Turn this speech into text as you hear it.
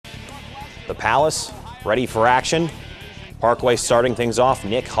The Palace ready for action. Parkway starting things off.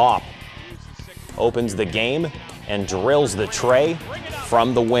 Nick Hopp opens the game and drills the tray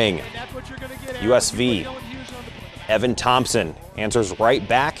from the wing. USV, Evan Thompson answers right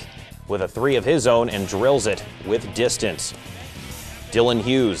back with a three of his own and drills it with distance. Dylan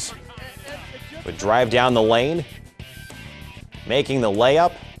Hughes would drive down the lane, making the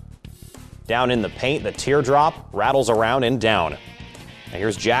layup. Down in the paint, the teardrop rattles around and down. Now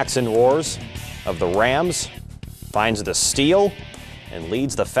here's Jackson Roars of the Rams, finds the steal and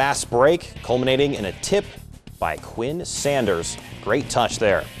leads the fast break, culminating in a tip by Quinn Sanders. Great touch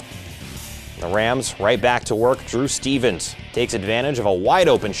there. The Rams right back to work. Drew Stevens takes advantage of a wide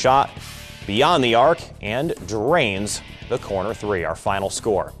open shot beyond the arc and drains the corner three. Our final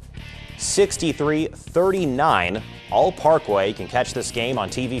score, 63-39, all Parkway. You can catch this game on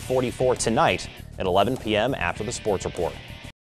TV 44 tonight at 11 p.m. after the Sports Report.